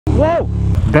Whoa!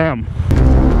 Damn.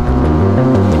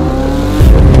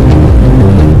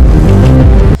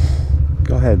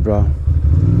 Go ahead, bro.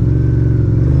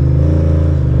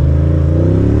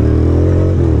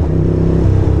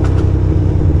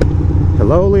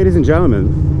 Hello, ladies and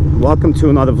gentlemen. Welcome to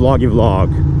another vloggy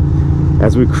vlog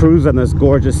as we cruise on this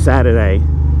gorgeous Saturday,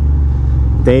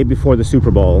 day before the Super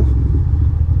Bowl.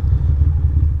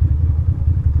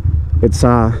 It's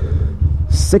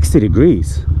 60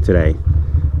 degrees today.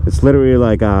 It's literally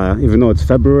like, even though it's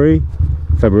February,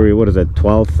 what is it,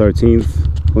 12th,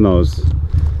 13th, who knows?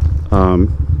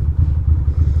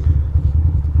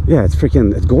 Yeah, it's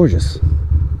gorgeous.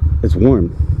 It's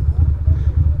warm.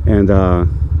 And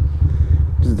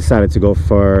just decided to go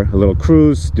for a little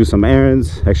cruise, do some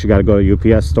errands. Actually got to go to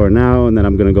UPS store now, and then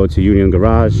I'm gonna go to Union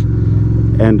Garage.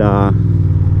 And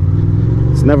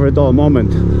it's never a dull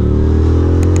moment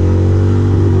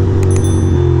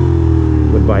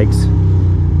with bikes.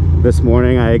 This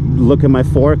morning I look at my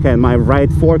fork and my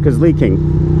right fork is leaking.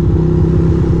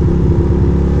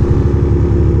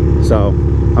 So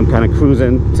I'm kind of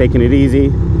cruising, taking it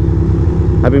easy.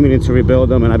 I've been meaning to rebuild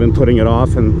them and I've been putting it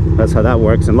off, and that's how that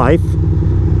works in life.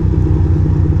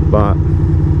 But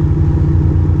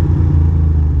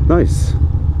nice.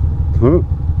 Huh?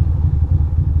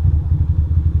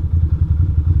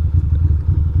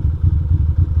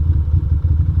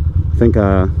 I think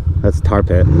that's tar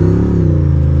pit.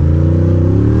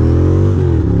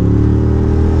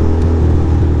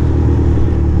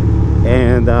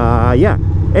 And yeah,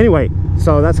 anyway,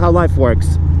 so that's how life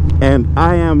works. And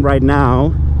I am right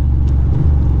now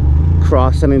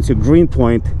crossing into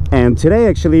Greenpoint, and today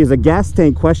actually is a gas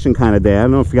tank question kind of day. I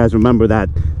don't know if you guys remember that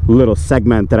little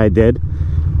segment that I did.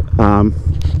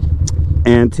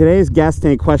 And today's gas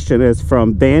tank question is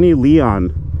from Danny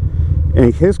Leon,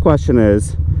 and his question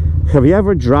is, have you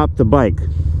ever dropped the bike?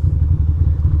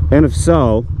 And if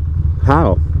so,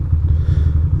 how?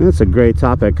 That's a great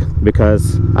topic,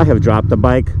 because I have dropped the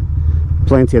bike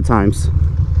plenty of times.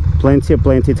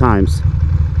 Plenty times.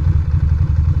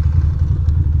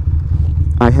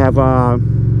 I have oh,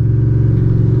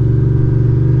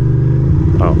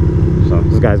 so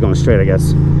this guy's going straight, I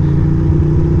guess.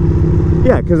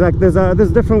 Yeah, because like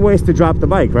there's different ways to drop the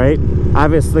bike, right?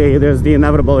 Obviously there's the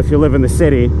inevitable, if you live in the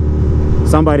city,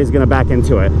 somebody's gonna back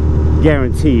into it,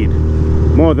 guaranteed,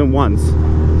 more than once.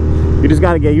 You just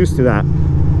got to get used to that.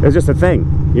 It's just a thing,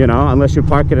 you know, unless you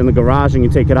park it in the garage and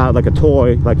you take it out like a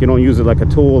toy, like you don't use it like a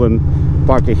tool and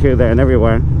park it here, there, and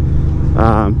everywhere.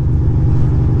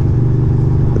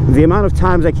 The amount of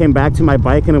times I came back to my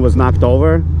bike and it was knocked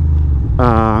over,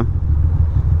 I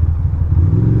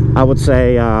would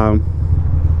say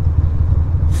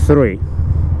 3,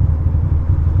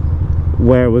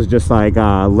 where it was just like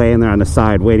laying there on the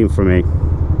side waiting for me.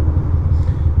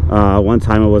 One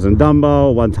time it was in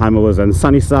Dumbo, one time it was in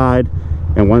Sunnyside,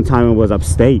 and one time it was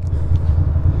upstate.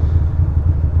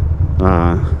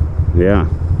 Yeah,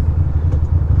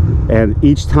 and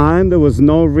each time there was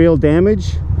no real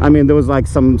damage. I mean, there was like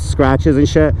some scratches and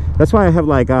shit. That's why I have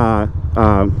like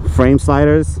frame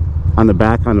sliders on the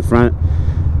back, on the front.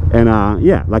 And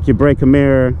yeah, like you break a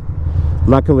mirror,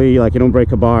 luckily like you don't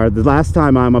break a bar. The last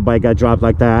time my bike got dropped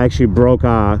like that, I actually broke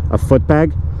a foot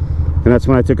peg, and that's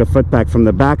when I took a foot peg from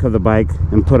the back of the bike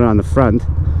and put it on the front.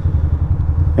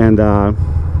 And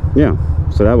yeah,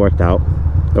 so that worked out.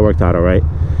 That worked out all right.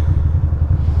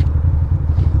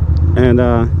 And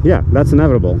yeah, that's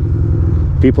inevitable.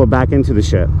 People are back into the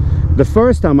shit. The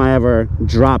first time I ever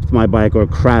dropped my bike or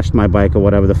crashed my bike or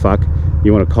whatever the fuck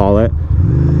you want to call it,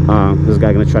 this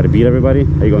guy gonna try to beat everybody?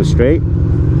 Are you going straight?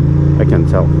 I can't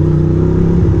tell.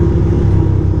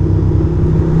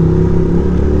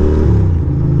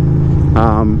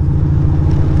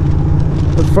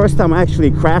 The first time I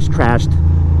actually crashed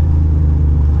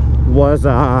was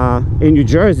in New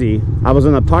Jersey. I was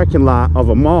in a parking lot of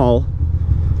a mall,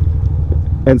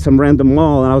 in some random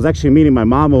mall, and I was actually meeting my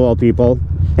mom of all people,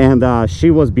 and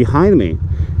she was behind me,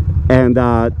 and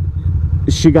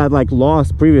she got like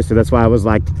lost previously. That's why I was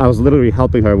literally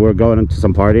helping her. We were going into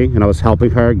some party and I was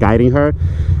helping her, guiding her,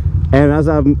 and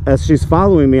as she's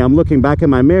following me, I'm looking back in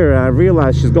my mirror and I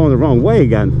realize she's going the wrong way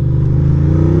again.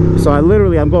 So I'm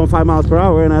going 5 miles per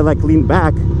hour, and I like leaned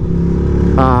back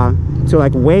to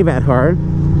like wave at her,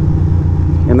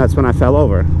 and that's when I fell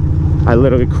over. I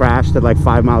literally crashed at like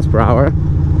 5 miles per hour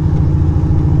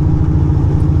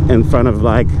in front of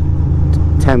like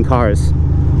 10 cars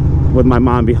with my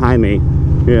mom behind me,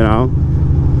 you know.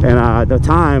 And at the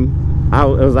time, it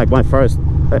was like my first,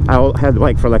 I had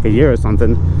bike for like a year or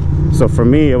something, so for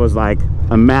me it was like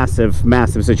a massive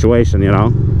situation, you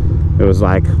know. It was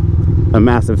like a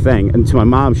massive thing. And to my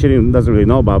mom, she doesn't really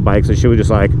know about bikes, so she was just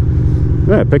like,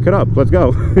 yeah, pick it up, let's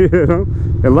go. You know?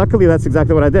 And luckily that's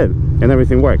exactly what I did, and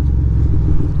everything worked,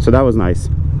 so that was nice.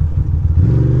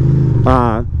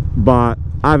 But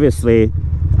obviously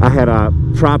I had a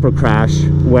proper crash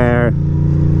where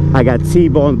I got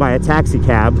T-boned by a taxi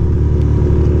cab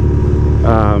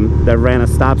that ran a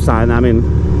stop sign. I mean,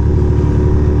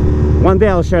 one day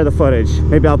I'll share the footage.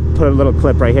 Maybe I'll put a little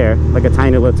clip right here, like a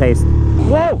tiny little taste.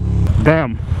 Whoa!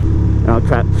 Damn. And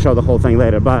I'll show the whole thing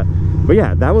later. But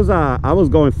yeah, that was I was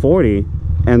going 40,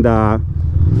 and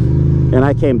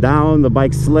I came down. The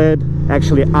bike slid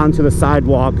actually onto the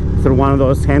sidewalk through one of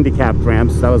those handicapped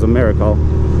ramps. That was a miracle.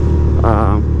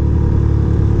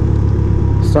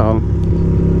 So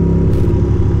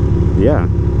yeah,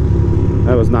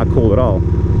 that was not cool at all.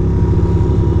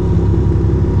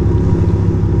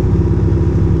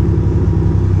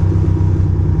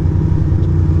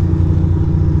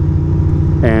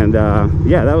 And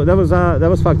yeah, that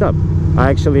was fucked up. I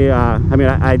actually I mean,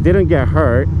 I didn't get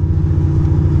hurt,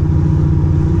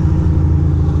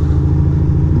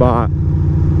 but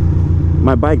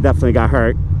my bike definitely got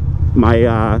hurt.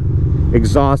 My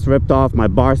exhaust ripped off, my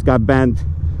bars got bent,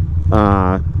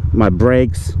 my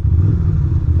brakes,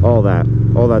 all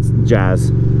that's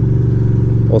jazz.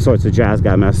 All sorts of jazz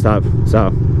got messed up.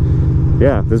 So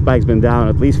yeah, this bike's been down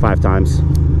at least 5 times.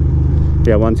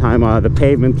 Yeah, one time the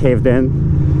pavement caved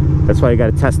in. That's why you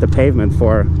got to test the pavement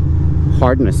for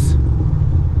hardness,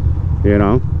 you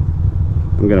know.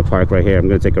 I'm gonna park right here. I'm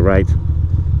gonna take a right.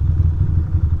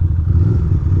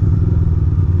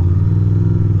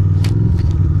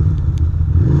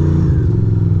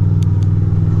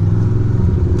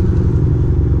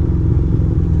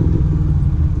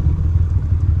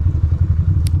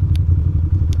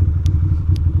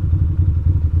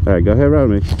 All right, go ahead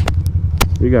around me.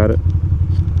 You got it.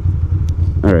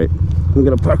 All right, I'm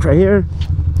gonna park right here.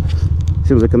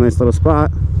 Seems like a nice little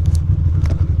spot.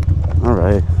 All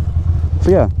right. So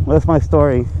yeah, well, that's my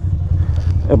story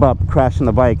about crashing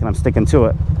the bike, and I'm sticking to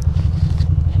it.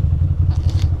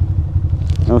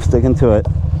 I'm sticking to it.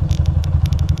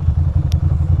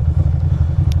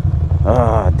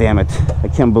 Ah, damn it. I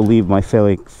can't believe my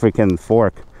failed freaking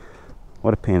fork.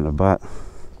 What a pain in the butt.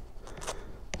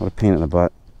 What a pain in the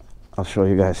butt. I'll show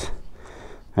you guys.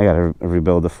 I gotta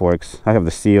rebuild the forks. I have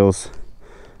the seals.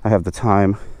 I have the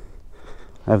time.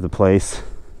 I have the place.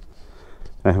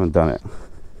 I haven't done it.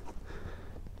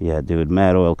 Yeah, dude,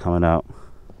 mad oil coming out.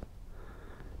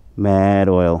 Mad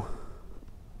oil.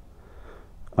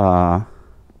 Alright,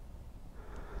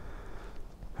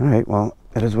 well,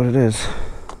 it is what it is.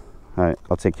 Alright,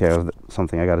 I'll take care of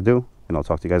something I gotta do, and I'll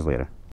talk to you guys later.